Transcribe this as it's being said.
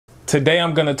Today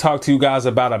I'm going to talk to you guys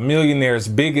about a millionaire's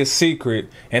biggest secret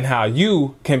and how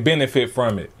you can benefit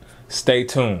from it. Stay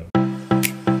tuned.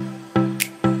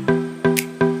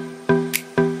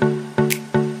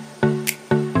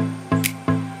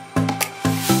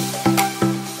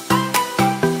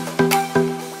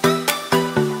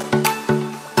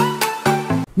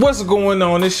 What's going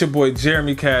on? It's your boy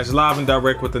Jeremy Cash, live and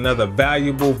direct with another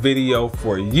valuable video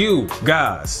for you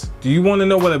guys. Do you want to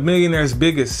know what a millionaire's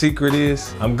biggest secret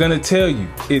is? I'm gonna tell you,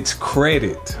 it's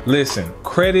credit. Listen,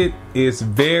 credit is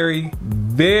very,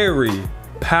 very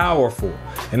powerful.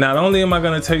 And not only am I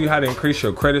going to tell you how to increase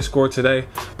your credit score today,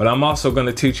 but I'm also going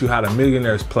to teach you how the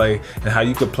millionaires play and how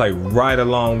you can play right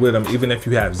along with them even if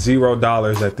you have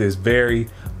 $0 at this very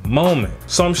moment.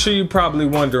 So I'm sure you're probably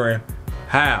wondering,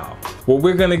 how? Well,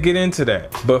 we're gonna get into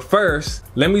that. But first,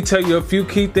 let me tell you a few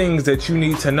key things that you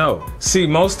need to know. See,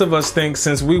 most of us think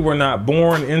since we were not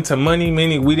born into money,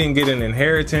 meaning we didn't get an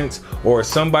inheritance or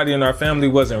somebody in our family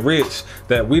wasn't rich,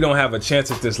 that we don't have a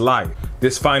chance at this life,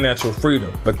 this financial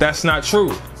freedom. But that's not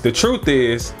true. The truth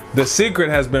is, the secret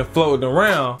has been floating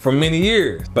around for many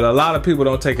years, but a lot of people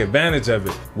don't take advantage of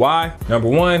it. Why? Number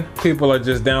one, people are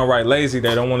just downright lazy.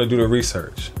 They don't want to do the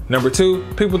research. Number two,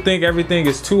 people think everything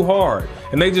is too hard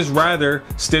and they just rather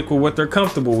stick with what they're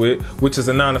comfortable with, which is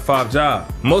a 9-to-5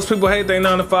 job. Most people hate their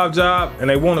 9-to-5 job and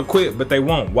they want to quit, but they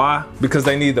won't. Why? Because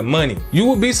they need the money. You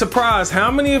will be surprised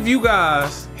how many of you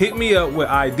guys hit me up with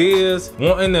ideas,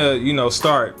 wanting to,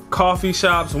 start coffee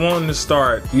shops, wanting to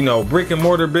start, brick and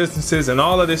mortar businesses and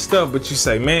all of this stuff, but you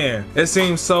say, man, it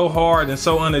seems so hard and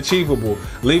so unachievable.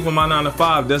 Leaving my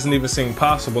 9-to-5 doesn't even seem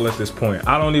possible at this point.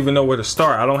 I don't even know where to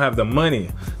start. I don't have the money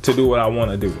to do what I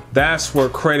want to do. That's where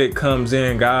credit comes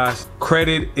in, guys.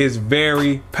 Credit is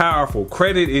very powerful.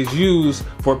 Credit is used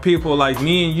for people like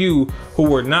me and you who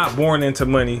were not born into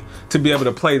money to be able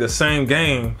to play the same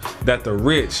game that the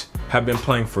rich have been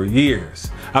playing for years.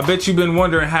 I bet you've been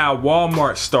wondering how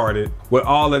Walmart started with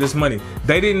all of this money.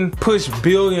 They didn't push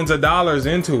billions of dollars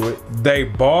into it. They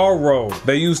borrowed.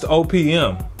 They used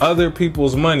OPM, other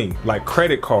people's money, like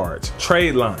credit cards,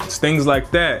 trade lines, things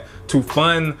like that, to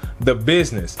fund the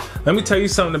business. Let me tell you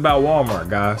something about Walmart,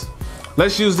 guys.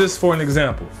 Let's use this for an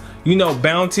example. You know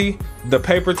Bounty, the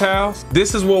paper towels?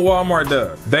 This is what Walmart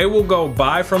does. They will go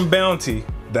buy from Bounty,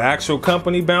 the actual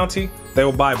company Bounty. They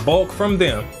will buy bulk from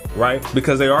them, right?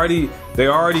 Because they already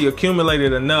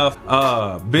accumulated enough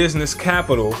business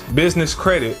capital, business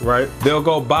credit, right? They'll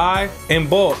go buy in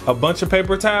bulk a bunch of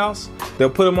paper towels. They'll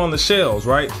put them on the shelves,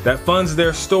 right? That funds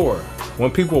their store.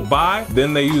 When people buy,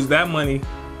 then they use that money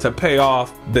to pay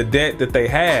off the debt that they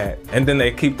had, and then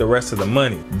they keep the rest of the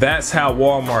money. That's how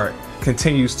Walmart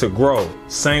continues to grow.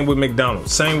 Same with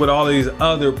McDonald's, same with all these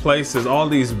other places, all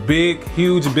these big,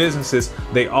 huge businesses.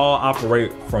 They all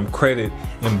operate from credit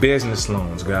and business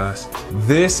loans, guys.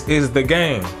 This is the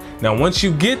game. Now, once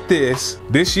you get this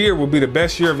year will be the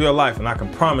best year of your life, and I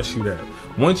can promise you that.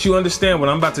 Once you understand what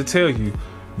I'm about to tell you,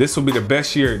 this will be the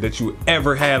best year that you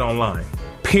ever had online,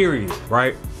 period,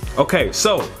 right? Okay,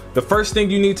 so the first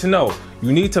thing you need to know,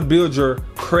 you need to build your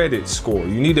credit score.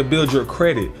 You need to build your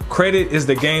credit. Credit is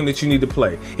the game that you need to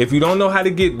play. If you don't know how to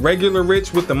get regular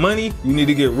rich with the money, you need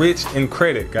to get rich in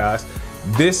credit, guys.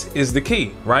 This is the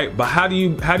key, right? But how do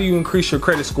you increase your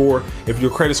credit score if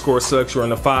your credit score sucks? You're in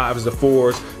the 5s, the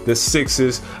 4s, the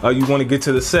 6s, you want to get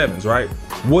to the 7s, right?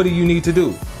 What do you need to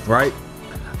do, right?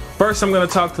 First, I'm going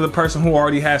to talk to the person who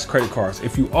already has credit cards.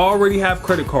 If you already have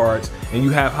credit cards and you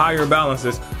have higher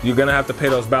balances, you're going to have to pay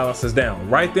those balances down.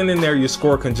 Right then and there, your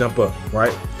score can jump up,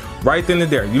 right? Right then and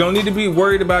there. You don't need to be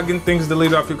worried about getting things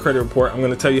deleted off your credit report. I'm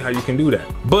going to tell you how you can do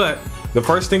that. But the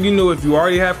first thing you knew, if you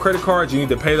already have credit cards, you need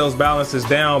to pay those balances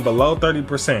down below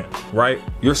 30%, right?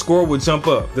 Your score will jump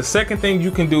up. The second thing you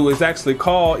can do is actually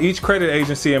call each credit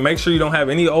agency and make sure you don't have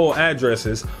any old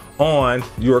addresses on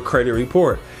your credit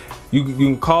report. You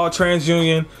can call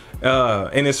TransUnion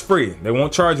and it's free. They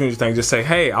won't charge you anything. Just say,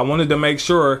 hey, I wanted to make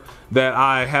sure that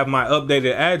I have my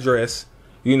updated address.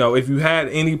 If you had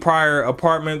any prior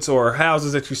apartments or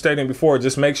houses that you stayed in before,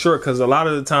 just make sure, because a lot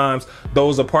of the times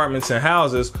those apartments and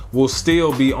houses will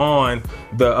still be on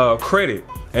the credit.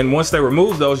 And once they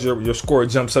remove those, your score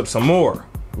jumps up some more.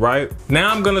 Right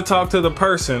now, I'm going to talk to the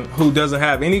person who doesn't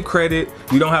have any credit.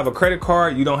 You don't have a credit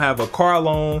card. You don't have a car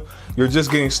loan. You're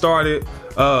just getting started.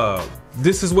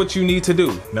 This is what you need to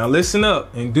do. Now listen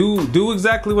up and do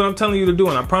exactly what I'm telling you to do,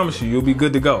 and I promise you'll be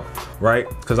good to go, right?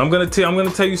 Because I'm gonna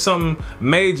tell you something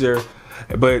major,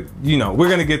 but we're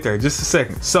gonna get there in just a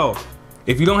second. So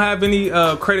If you don't have any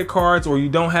credit cards, or you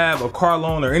don't have a car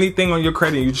loan or anything on your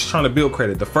credit, you're just trying to build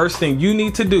credit, the first thing you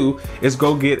need to do is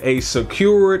go get a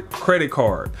secured credit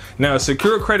card. Now, a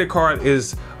secured credit card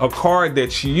is a card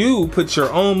that you put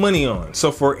your own money on.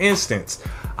 So for instance,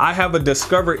 I have a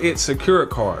Discover It secured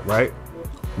card, right?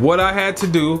 What I had to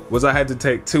do was I had to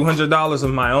take $200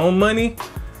 of my own money,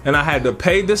 and I had to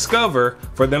pay Discover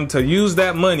for them to use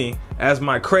that money as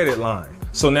my credit line.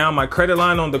 So now my credit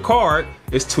line on the card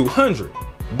is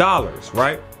 $200,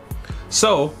 right?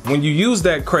 So when you use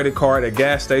that credit card at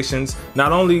gas stations,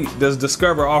 not only does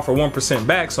Discover offer 1%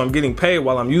 back, so I'm getting paid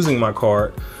while I'm using my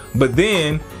card, but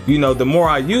then, you know, the more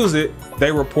I use it,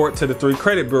 they report to the 3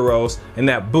 credit bureaus, and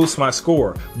that boosts my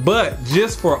score. But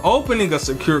just for opening a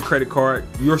secure credit card,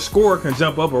 your score can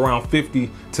jump up around 50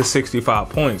 to 65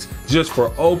 points just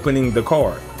for opening the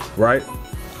card, right?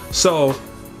 So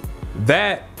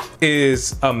that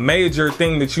is a major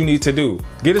thing that you need to do.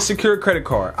 Get a secure credit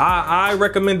card. I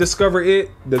recommend Discover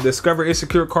It, the Discover It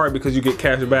secure card, because you get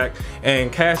cash back,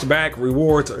 and cash back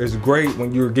rewards is great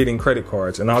when you're getting credit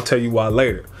cards, and I'll tell you why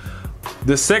later.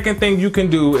 The second thing you can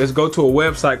do is go to a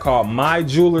website called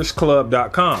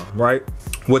myjewelersclub.com, right?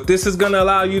 What this is going to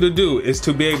allow you to do is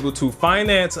to be able to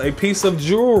finance a piece of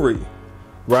jewelry,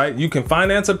 right? You can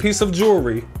finance a piece of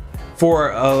jewelry for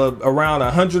around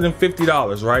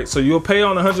 $150, right? So you'll pay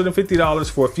on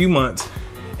 $150 for a few months,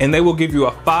 and they will give you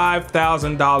a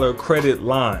 $5,000 credit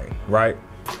line, right?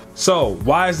 So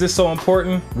why is this so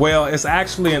important? Well, it's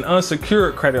actually an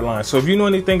unsecured credit line. So if you know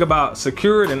anything about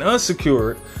secured and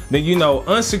unsecured, then you know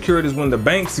unsecured is when the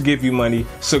banks give you money.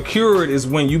 Secured is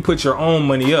when you put your own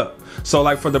money up. So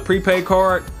like for the prepaid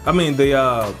card,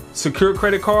 the secured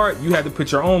credit card, you had to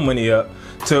put your own money up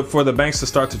for the banks to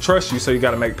start to trust you. So you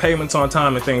got to make payments on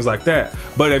time and things like that.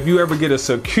 But if you ever get a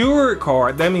secured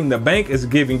card, that means the bank is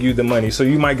giving you the money. So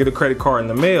you might get a credit card in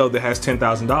the mail that has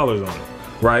 $10,000 on it,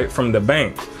 right, from the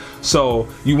bank. So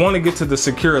you want to get to the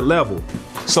secure level.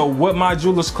 So what My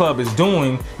Jewelers Club is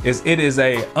doing is it is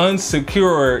a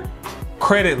unsecured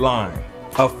credit line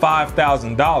of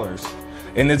 $5,000,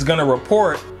 and it's going to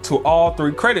report to all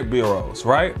 3 credit bureaus,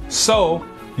 right? So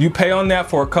you pay on that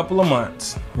for a couple of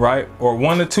months, right? Or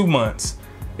 1 to 2 months.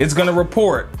 It's going to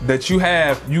report that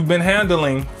you've been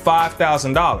handling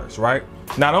 $5,000, right?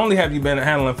 Not only have you been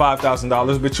handling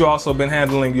 $5,000, but you also been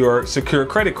handling your secure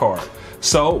credit card.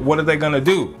 So what are they going to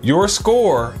do? Your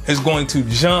score is going to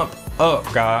jump up,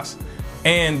 guys.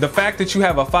 And the fact that you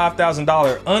have a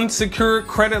 $5,000 unsecured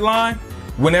credit line,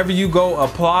 whenever you go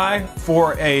apply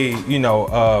for a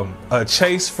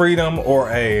Chase Freedom or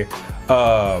a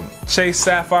Chase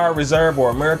Sapphire Reserve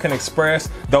or American Express,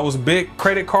 those big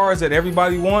credit cards that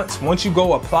everybody wants, once you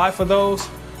go apply for those,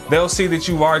 they'll see that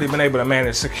you've already been able to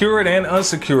manage secured and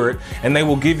unsecured, and they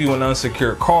will give you an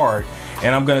unsecured card.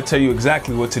 And I'm going to tell you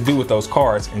exactly what to do with those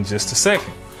cards in just a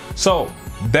second. So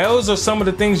those are some of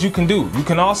the things you can do. You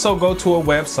can also go to a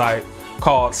website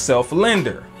called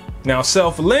Self-Lender. Now,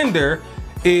 Self-Lender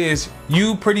is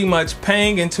you pretty much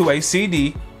paying into a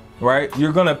CD, right?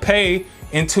 You're going to pay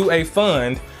into a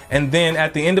fund, and then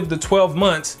at the end of the 12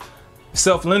 months,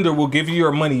 Self-Lender will give you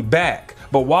your money back.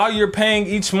 But while you're paying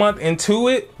each month into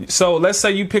it, so let's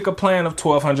say you pick a plan of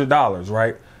 $1,200,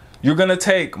 right? You're going to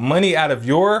take money out of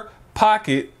your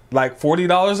pocket, like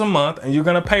 $40 a month, and you're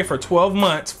going to pay for 12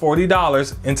 months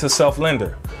 $40 into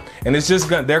Self-Lender. And it's just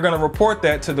they're going to report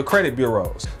that to the credit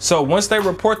bureaus. So once they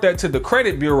report that to the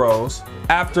credit bureaus,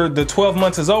 after the 12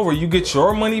 months is over, you get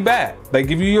your money back. They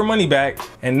give you your money back,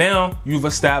 and now you've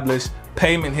established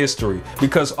payment history,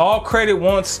 because all credit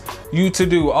wants you to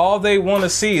do, all they want to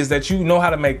see is that you know how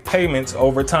to make payments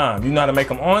over time. You know how to make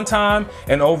them on time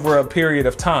and over a period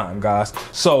of time, guys.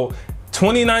 So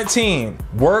 2019,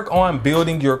 work on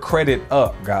building your credit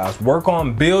up, guys. Work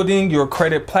on building your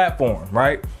credit platform,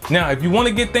 right? Now, if you want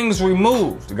to get things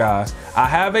removed, guys, I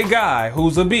have a guy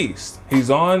who's a beast. He's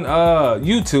on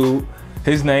YouTube.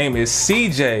 His name is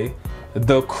CJ,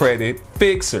 the Credit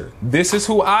Fixer. This is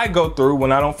who I go through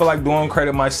when I don't feel like doing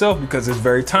credit myself, because it's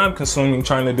very time consuming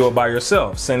trying to do it by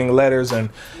yourself, sending letters and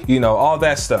all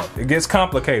that stuff. It gets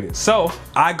complicated. So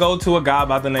I go to a guy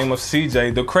by the name of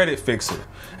CJ, the Credit Fixer,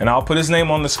 and I'll put his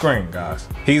name on the screen, guys.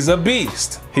 He's a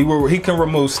beast. He can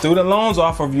remove student loans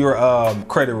off of your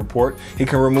credit report. He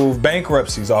can remove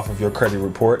bankruptcies off of your credit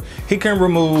report. He can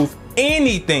remove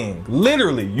anything.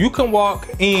 Literally, you can walk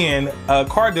in a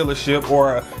car dealership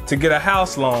or to get a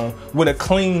house loan with a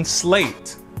clean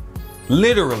slate.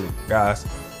 Literally, guys.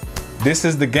 This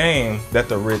is the game that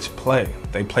the rich play.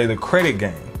 They play the credit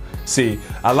game. See,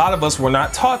 a lot of us were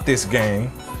not taught this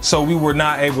game, so we were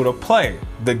not able to play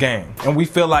the game. And we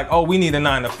feel like, oh, we need a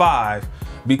 9 to 5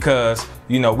 because,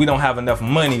 you know, we don't have enough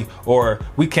money, or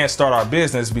we can't start our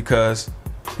business because,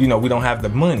 you know, we don't have the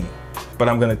money. But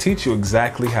I'm gonna teach you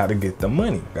exactly how to get the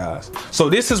money, guys. So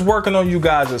this is working on you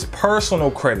guys'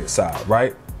 personal credit side,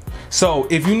 right? So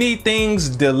if you need things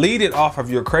deleted off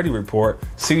of your credit report,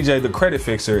 CJ the Credit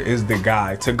Fixer is the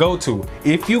guy to go to.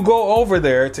 If you go over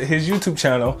there to his YouTube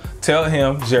channel, tell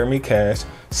him Jeremy Cash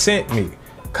sent me.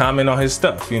 Comment on his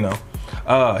stuff, you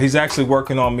know. He's actually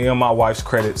working on me and my wife's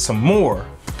credit some more.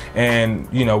 And,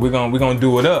 you know, we're gonna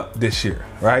do it up this year,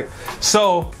 right?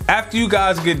 So after you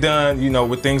guys get done, you know,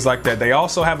 with things like that, they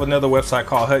also have another website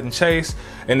called Hutton Chase,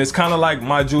 and it's kind of like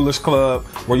My Jewelers Club,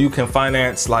 where you can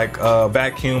finance like a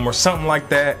vacuum or something like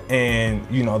that. And,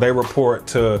 you know, they report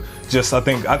to just, I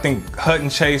think Hutton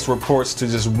Chase reports to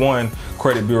just one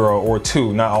credit bureau or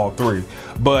two, not all three.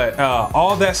 But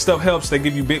all that stuff helps. They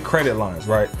give you big credit lines,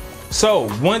 right?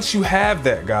 So once you have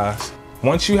that, guys,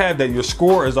 once you have that, your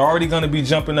score is already going to be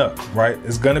jumping up, right?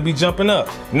 It's going to be jumping up.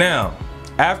 Now,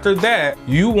 after that,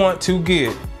 you want to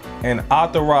get an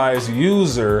authorized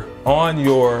user on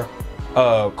your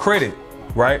credit,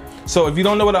 right? So if you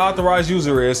don't know what an authorized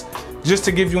user is, just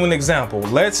to give you an example,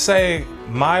 let's say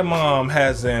my mom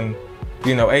has an,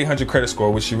 you know, 800 credit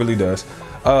score, which she really does.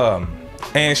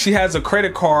 And she has a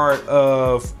credit card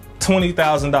of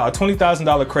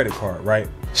 $20,000 credit card, right?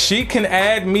 She can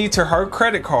add me to her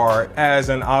credit card as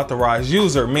an authorized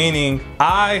user, meaning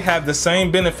I have the same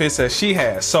benefits as she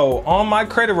has. So on my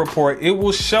credit report, it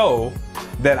will show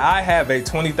that I have a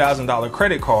 $20,000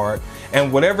 credit card,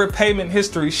 and whatever payment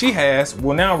history she has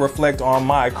will now reflect on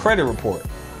my credit report,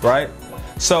 right?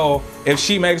 So if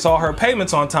she makes all her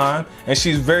payments on time and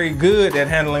she's very good at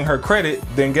handling her credit,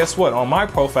 then guess what? On my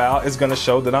profile, it's gonna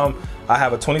show that I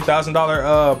have a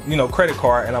 $20,000 you know, credit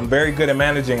card, and I'm very good at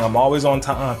managing. I'm always on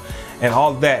time and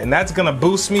all that, and that's gonna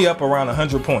boost me up around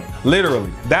 100 points.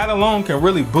 Literally, that alone can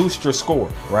really boost your score,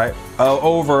 right?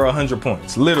 Over 100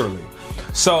 points, literally.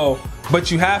 So,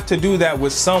 but you have to do that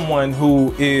with someone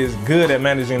who is good at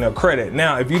managing their credit.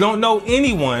 Now, if you don't know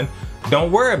anyone,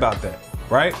 don't worry about that,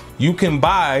 right? You can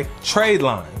buy trade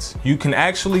lines. You can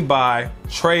actually buy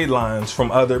trade lines from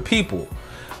other people,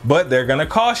 but they're gonna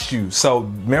cost you. So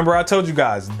remember, I told you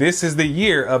guys, this is the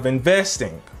year of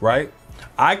investing, right?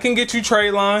 I can get you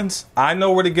trade lines. I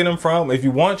know where to get them from. If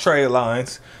you want trade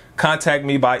lines, contact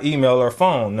me by email or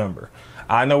phone number.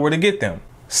 I know where to get them.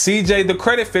 CJ the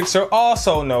Credit Fixer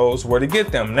also knows where to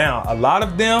get them. Now, a lot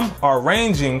of them are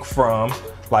ranging from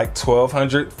like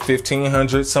 $1,200,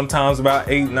 $1,500, sometimes about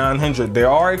 $800, $900. They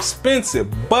are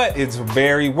expensive, but it's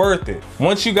very worth it.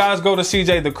 Once you guys go to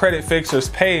CJ the Credit Fixer's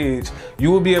page, you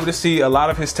will be able to see a lot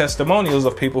of his testimonials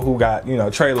of people who got, you know,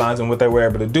 trade lines and what they were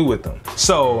able to do with them.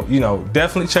 So, you know,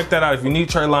 definitely check that out. If you need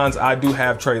trade lines, I do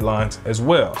have trade lines as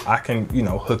well. I can, you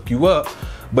know, hook you up,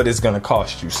 but it's gonna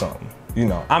cost you something. You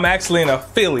know, I'm actually an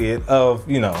affiliate of,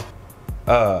 you know,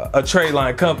 a trade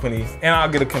line company, and I'll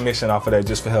get a commission off of that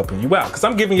just for helping you out, because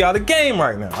I'm giving y'all the game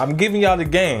right now. I'm giving y'all the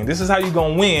game. This is how you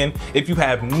gonna win if you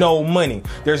have no money.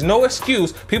 There's no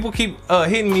excuse. People keep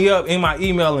hitting me up in my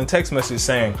email and text message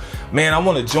saying, man, I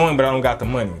want to join, but I don't got the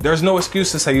money. There's no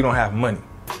excuse to say you don't have money,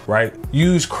 right?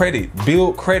 Use credit,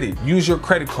 build credit, use your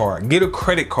credit card, get a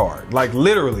credit card. Like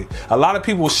literally, a lot of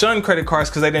people shun credit cards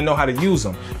because they didn't know how to use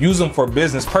them. Use them for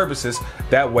business purposes.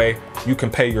 That way you can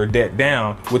pay your debt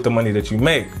down with the money that you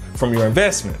make from your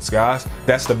investments, guys.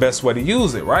 That's the best way to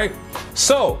use it, right?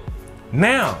 So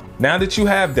now that you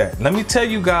have that, let me tell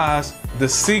you guys the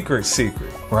secret,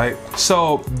 right?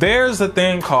 So there's a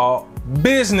thing called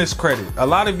business credit. A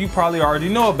lot of you probably already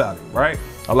know about it, right?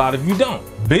 A lot of you don't.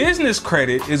 Business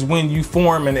credit is when you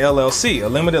form an LLC, a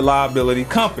limited liability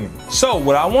company. So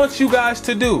what I want you guys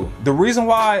to do, the reason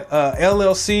why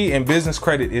LLC and business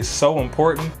credit is so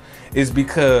important is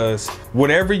because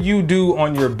whatever you do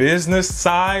on your business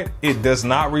side, it does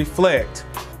not reflect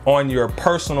on your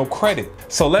personal credit.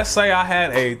 So let's say I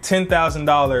had a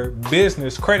 $10,000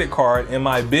 business credit card in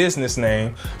my business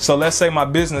name. So let's say my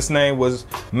business name was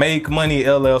Make Money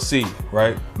LLC,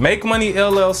 right? Make Money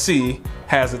LLC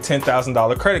has a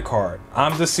 $10,000 credit card.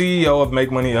 I'm the CEO of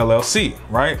Make Money LLC,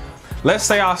 right? Let's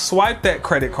say I swipe that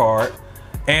credit card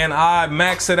and I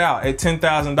max it out at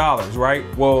 $10,000,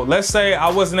 right? Well, let's say I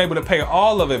wasn't able to pay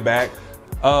all of it back.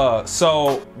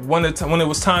 So when it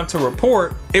was time to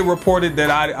report, it reported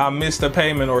that I missed a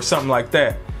payment or something like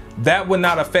that. That would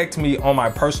not affect me on my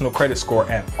personal credit score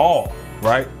at all,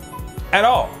 right? At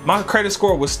all. My credit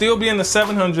score would still be in the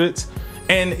 700s,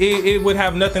 and it would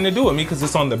have nothing to do with me because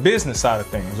it's on the business side of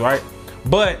things, right?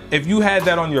 But if you had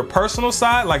that on your personal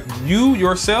side, like you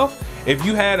yourself, if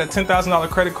you had a $10,000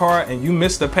 credit card and you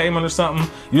missed a payment or something,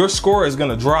 your score is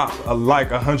gonna drop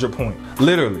like 100 points,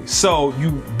 literally. So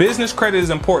business credit is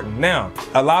important. Now,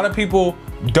 a lot of people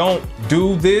don't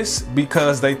do this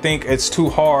because they think it's too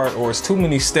hard or it's too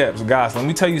many steps. Guys, let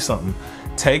me tell you something.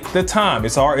 Take the time.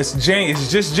 It's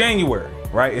just January,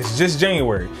 right? It's just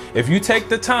January. If you take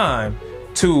the time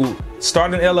to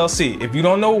start an LLC, if you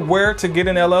don't know where to get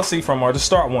an LLC from or to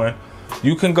start one,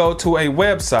 you can go to a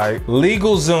website,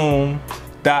 LegalZoom.com.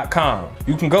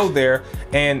 You can go there,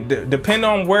 and depending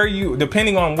on where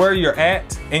you're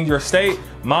at in your state,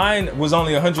 mine was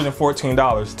only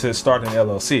 $114 to start an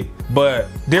LLC. But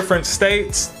different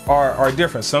states are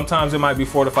different. Sometimes it might be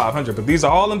 $400 to $500, but these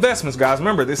are all investments, guys.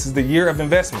 Remember, this is the year of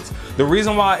investments. The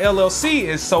reason why LLC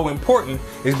is so important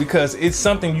is because it's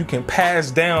something you can pass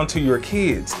down to your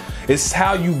kids. It's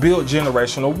how you build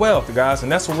generational wealth, guys,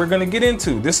 and that's what we're gonna get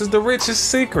into. This is the richest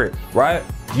secret, right?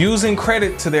 Using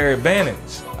credit to their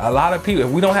advantage. A lot of people, if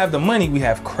we don't have the money, we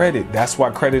have credit. That's why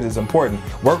credit is important.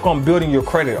 Work on building your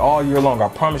credit all year long. I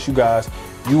promise you guys,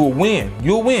 you will win.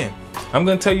 You'll win. I'm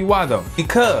gonna tell you why though.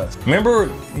 Because remember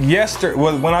yesterday,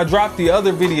 when I dropped the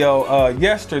other video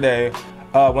yesterday,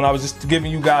 when I was just giving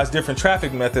you guys different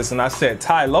traffic methods, and I said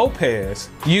Ty Lopez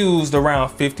used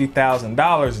around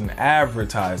 $50,000 in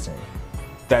advertising.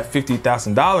 That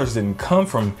 $50,000 didn't come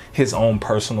from his own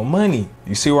personal money.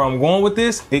 You see where I'm going with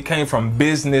this? It came from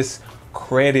business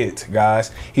credit,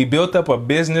 guys. He built up a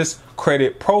business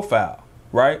credit profile,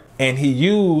 right? And he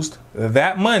used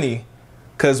that money,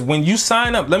 because when you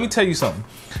sign up, let me tell you something.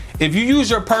 If you use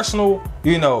your personal,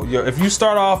 if you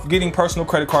start off getting personal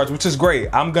credit cards, which is great,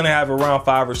 I'm gonna have around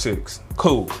 5 or 6.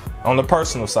 Cool, on the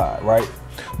personal side, right?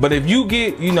 But if you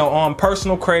get, on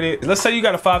personal credit, let's say you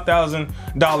got a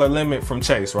 $5,000 limit from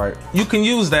Chase, right? You can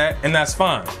use that, and that's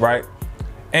fine, right?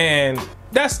 And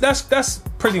that's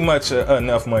pretty much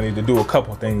enough money to do a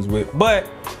couple things with. But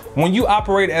when you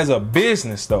operate as a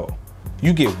business, though,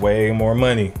 you get way more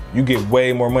money. You get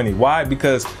way more money. Why?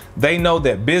 Because they know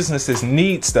that businesses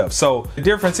need stuff. So the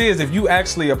difference is, if you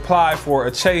actually apply for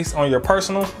a Chase on your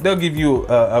personal, they'll give you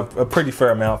a pretty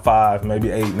fair amount, 5, maybe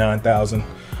 8, 9,000.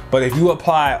 But if you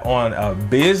apply on a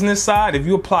business side, if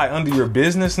you apply under your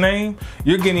business name,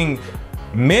 you're getting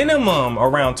minimum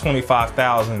around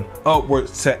 $25,000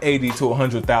 upwards to $80,000 to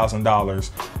 $100,000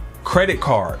 credit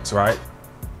cards, right?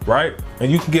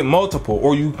 And you can get multiple,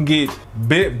 or you can get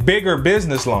bigger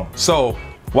business loans. So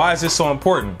why is this so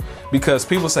important? Because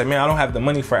people say, man, I don't have the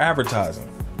money for advertising.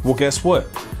 Well, guess what?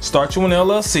 Start you an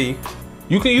LLC.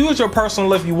 You can use your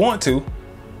personal if you want to.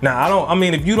 Now,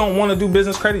 if you don't want to do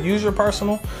business credit, use your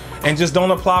personal, and just don't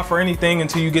apply for anything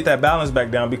until you get that balance back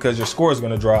down, because your score is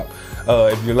going to drop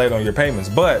if you're late on your payments.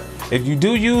 But if you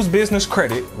do use business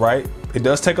credit, right, it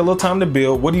does take a little time to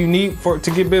build. What do you need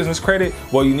to get business credit?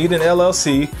 Well, you need an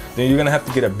LLC. Then you're going to have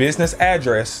to get a business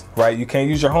address, right? You can't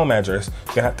use your home address.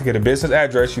 You're going to have to get a business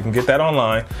address. You can get that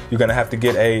online. You're going to have to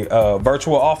get a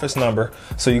virtual office number.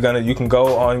 So you can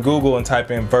go on Google and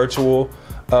type in virtual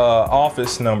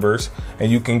office numbers, and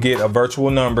you can get a virtual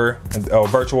number, a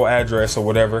virtual address, or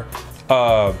whatever.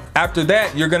 After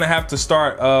that, you're gonna have to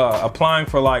start applying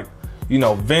for, like,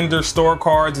 vendor store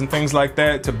cards and things like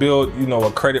that to build,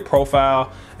 a credit profile.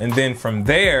 And then from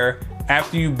there,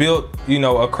 after you build,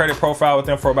 a credit profile with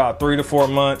them for about 3 to 4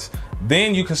 months,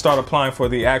 then you can start applying for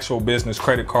the actual business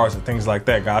credit cards and things like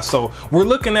that, guys. So we're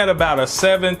looking at about a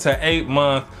 7 to 8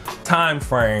 month time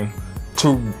frame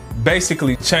to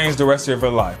basically change the rest of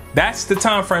your life. That's the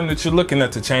time frame that you're looking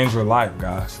at to change your life,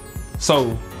 guys.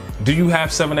 So do you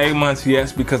have 7 to 8 months?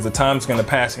 Yes, because the time's gonna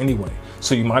pass anyway.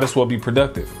 So you might as well be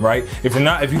productive, right? If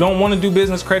you don't want to do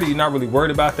business credit, you're not really worried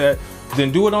about that,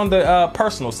 then do it on the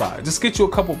personal side. Just get you a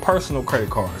couple personal credit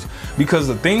cards, because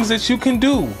the things that you can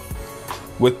do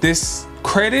with this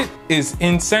credit is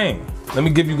insane. Let me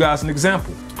give you guys an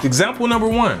example. Example number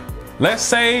 1. Let's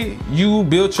say you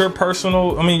built your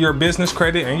business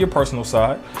credit and your personal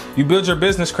side. You build your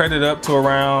business credit up to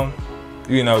around,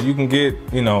 you can get,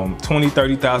 $20,000,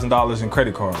 $30,000 in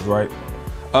credit cards, right?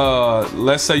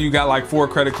 Let's say you got like 4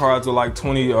 credit cards with like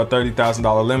 $20,000 or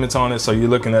 $30,000 limits on it. So you're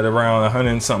looking at around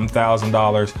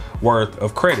 $100,000 worth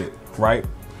of credit, right?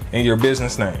 In your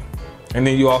business name. And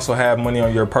then you also have money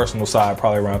on your personal side,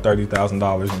 probably around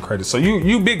 $30,000 in credit. So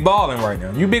you big balling right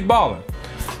now. You big balling.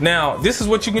 Now, this is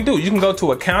what you can do. You can go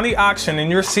to a county auction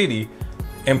in your city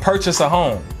and purchase a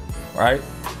home, right?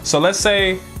 So let's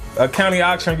say a county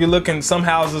auction, you're looking, some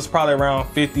houses probably around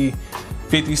 50,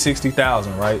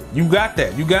 60,000, right? You got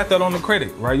that on the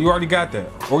credit, right? You already got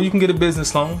that. Or you can get a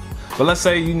business loan. But let's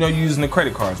say, you're using the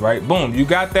credit cards, right? Boom, you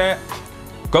got that.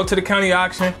 Go to the county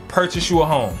auction, purchase you a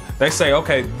home. They say,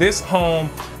 okay, this home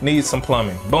needs some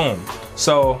plumbing. Boom.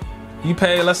 So you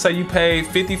pay, let's say you pay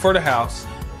 $50 for the house,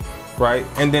 right?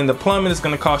 And then the plumbing is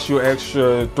going to cost you an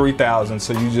extra $3,000.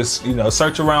 So you just, you know,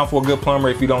 search around for a good plumber.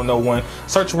 If you don't know one,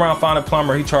 search around, find a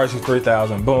plumber. He charges you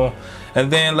 $3,000. Boom.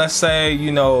 And then let's say,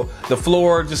 you know, the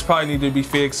floor just probably need to be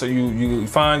fixed. So you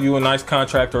find you a nice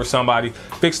contractor or somebody,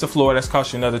 fix the floor. That's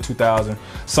cost you another $2,000.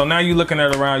 So now you're looking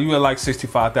at around, you at like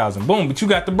 $65,000. Boom. But you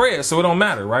got the bread, so it don't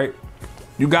matter, right?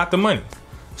 You got the money.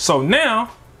 So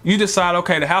now you decide,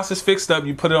 okay, the house is fixed up.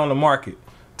 You put it on the market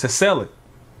to sell it,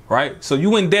 right? So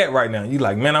you in debt right now. You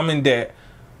like, man, I'm in debt,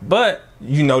 but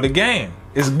you know the game.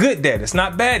 It's good debt. It's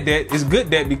not bad debt. It's good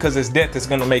debt because it's debt that's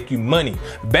gonna make you money.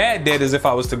 Bad debt is if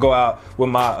I was to go out with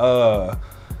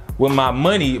my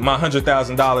money, my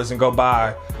 $100,000, and go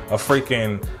buy a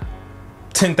freaking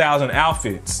 10,000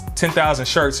 outfits, 10,000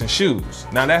 shirts and shoes.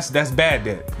 Now that's bad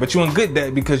debt. But you're in good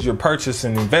debt because you're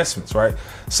purchasing investments, right?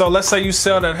 So let's say you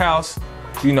sell that house,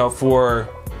 you know,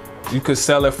 you could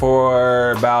sell it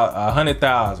for about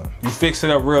 100,000. You fix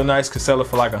it up real nice, could sell it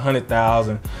for like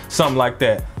 100,000, something like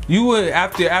that. You would,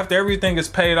 after everything is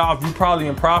paid off, you probably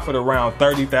in profit around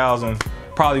 30,000,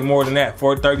 probably more than that,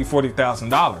 for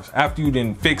 $40,000 after you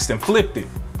then fixed and flipped it,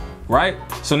 right?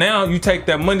 So now you take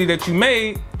that money that you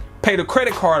made, pay the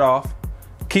credit card off,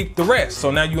 keep the rest. So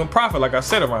now you in profit, like I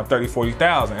said, around 30,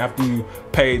 40,000 after you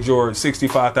paid your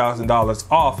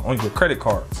 $65,000 off on your credit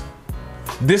cards.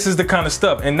 This is the kind of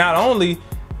stuff. And not only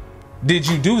did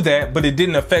you do that, but it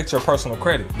didn't affect your personal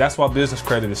credit. That's why business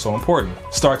credit is so important.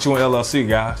 Start you an LLC,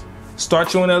 guys.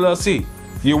 Start you an LLC.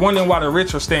 You're wondering why the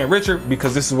rich are staying richer?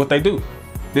 Because this is what they do.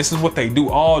 This is what they do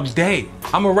all day.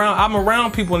 I'm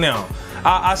around people now.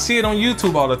 I see it on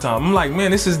YouTube all the time. I'm like, man,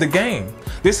 this is the game.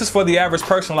 This is for the average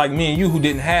person like me and you who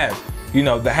didn't have, you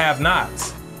know, the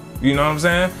have-nots. You know what I'm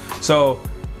saying? So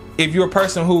if you're a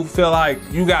person who feel like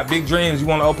you got big dreams, you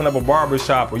want to open up a barber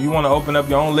shop, or you want to open up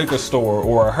your own liquor store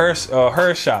or a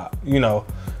hair shop, you know,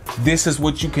 this is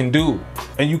what you can do.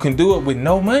 And you can do it with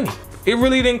no money. It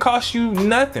really didn't cost you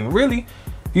nothing, really.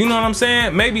 You know what I'm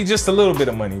saying? Maybe just a little bit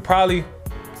of money. Probably,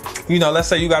 you know, let's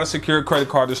say you got a secure credit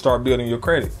card to start building your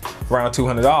credit, around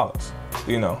 $200,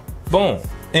 you know, boom.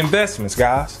 Investments,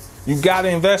 guys. You got to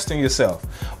invest in yourself.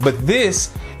 But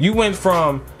this, you went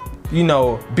from, you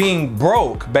know, being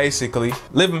broke, basically,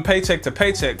 living paycheck to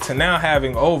paycheck, to now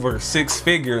having over 6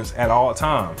 figures at all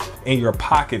times in your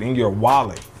pocket, in your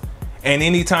wallet. And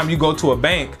anytime you go to a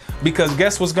bank, because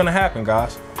guess what's going to happen,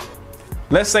 guys?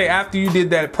 Let's say after you did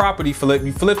that property flip,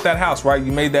 you flipped that house, right?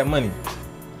 You made that money.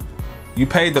 You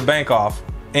paid the bank off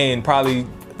in probably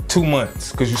 2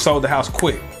 months because you sold the house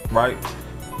quick, right?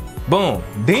 Boom.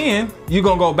 Then you're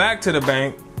going to go back to the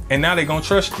bank and now they're going to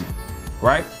trust you,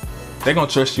 right? They're going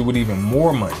to trust you with even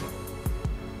more money.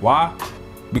 Why?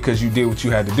 Because you did what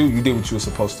you had to do. You did what you were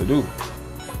supposed to do.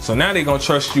 So now they're going to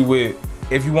trust you with,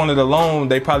 if you wanted a loan,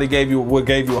 they probably gave you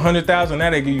 $100,000. Now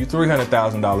they give you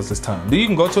 $300,000 this time. Then you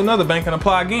can go to another bank and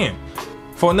apply again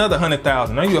for another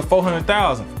 $100,000. Now you have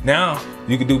 $400,000. Now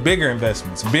you can do bigger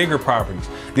investments, bigger properties.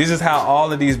 This is how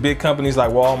all of these big companies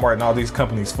like Walmart and all these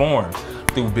companies form,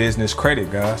 through business credit,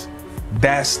 guys.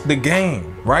 That's the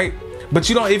game, right? But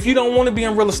if you don't want to be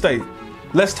in real estate,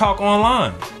 let's talk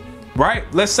online, right?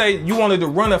 Let's say you wanted to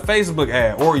run a Facebook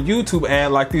ad or a YouTube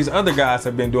ad like these other guys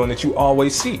have been doing that you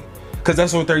always see, because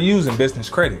that's what they're using, business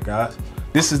credit, guys.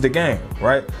 This is the game,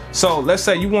 right? So let's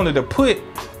say you wanted to put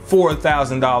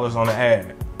 $4,000 on an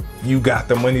ad. You got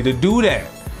the money to do that.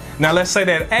 Now let's say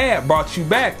that ad brought you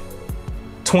back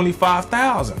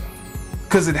 $25,000,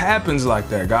 because it happens like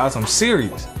that, guys. I'm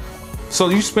serious. So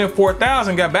you spent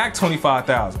 $4,000, got back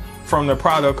 $25,000 from the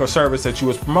product or service that you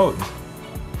was promoting.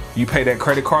 You pay that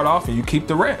credit card off and you keep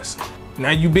the rest.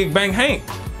 Now you big bang Hank.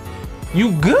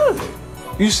 You good.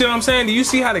 You see what I'm saying? Do you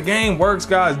see how the game works,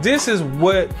 guys? This is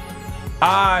what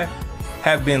I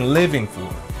have been living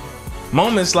for.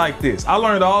 Moments like this. I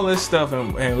learned all this stuff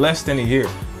in less than a year,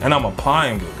 and I'm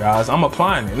applying it, guys. I'm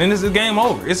applying it, and then this is game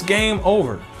over. It's game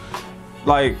over.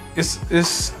 Like,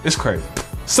 it's crazy.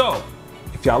 So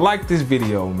if y'all like this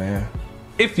video, man,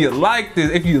 if you like this,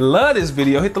 if you love this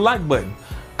video, hit the like button.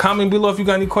 Comment below if you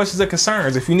got any questions or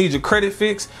concerns. If you need your credit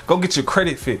fixed, go get your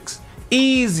credit fixed.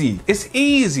 Easy. It's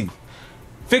easy.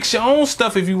 Fix your own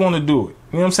stuff if you want to do it.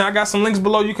 You know what I'm saying? I got some links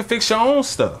below. You can fix your own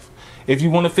stuff if you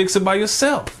want to fix it by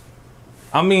yourself.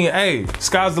 I mean, hey,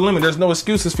 sky's the limit. There's no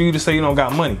excuses for you to say you don't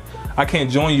got money. I can't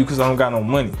join you because I don't got no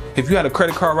money. If you had a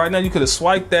credit card right now, you could have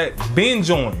swiped that, been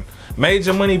joined, made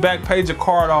your money back, paid your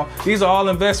card off. These are all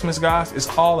investments, guys. It's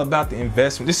all about the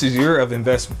investment. This is year of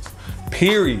investments.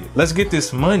 Period. Let's get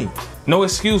this money. No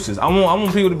excuses. I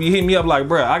want people to be hitting me up like,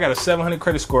 bruh, I got a 700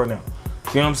 credit score now.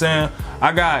 You know what I'm saying?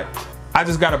 I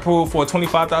just got approved for a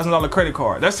 $25,000 credit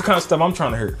card. That's the kind of stuff I'm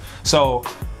trying to hear. So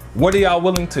what are y'all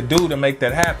willing to do to make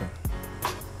that happen?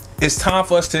 It's time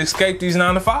for us to escape these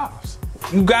 9-to-5s.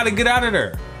 You got to get out of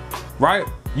there, right?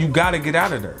 You got to get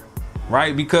out of there,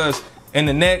 right? Because in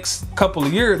the next couple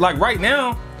of years, like right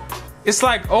now, it's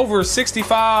like over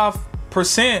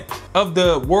 65% of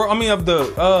the world, of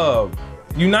the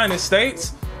United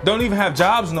States don't even have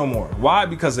jobs no more. Why?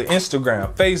 Because of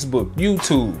Instagram, Facebook,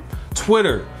 YouTube,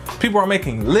 Twitter. People are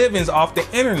making livings off the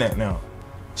internet now.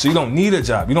 So you don't need a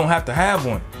job. You don't have to have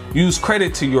one. Use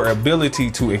credit to your ability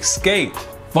to escape.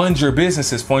 Fund your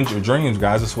businesses, fund your dreams,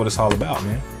 guys. That's what it's all about,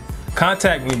 man.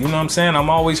 Contact me, you know what I'm saying? I'm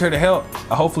always here to help.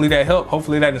 Hopefully that helped.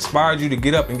 Hopefully that inspired you to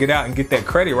get up and get out and get that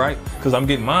credit right, because I'm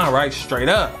getting mine right straight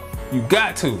up. You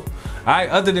got to. All right,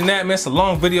 other than that, man, it's a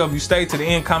long video. If you stayed to the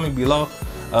end, comment below.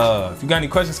 If you got any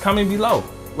questions, comment below.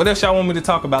 What else y'all want me to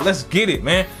talk about? Let's get it,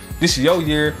 man. This is your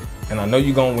year, and I know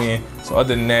you're gonna win. So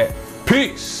other than that,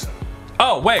 peace.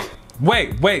 Oh, wait.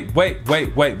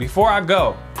 Before I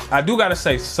go, I do gotta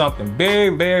say something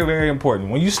very important.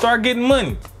 When you start getting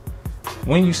money,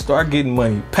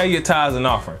 pay your tithes and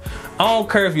offering. I don't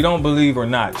care if you don't believe or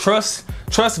not. Trust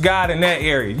God in that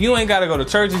area. You ain't gotta go to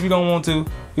church if you don't want to. You know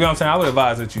what I'm saying? I would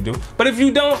advise that you do. But if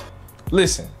you don't,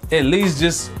 listen, at least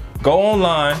just go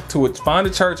online to it, find a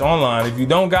church online. If you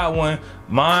don't got one,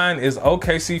 mine is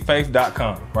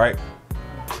okcfaith.com, right?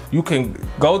 You can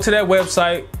go to that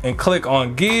website and click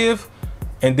on give,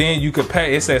 and then you could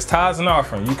pay. It says tithes and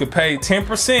offering. You could pay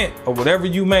 10% of whatever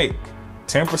you make.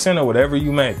 10% of whatever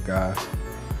you make, guys.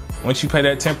 Once you pay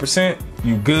that 10%,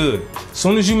 you good. As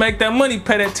soon as you make that money,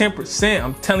 pay that 10%.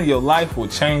 I'm telling you, your life will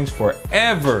change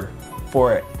forever.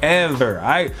 Forever, all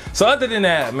right? So other than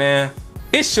that, man,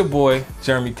 it's your boy,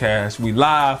 Jeremy Cash. We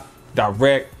live,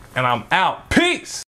 direct, and I'm out. Peace.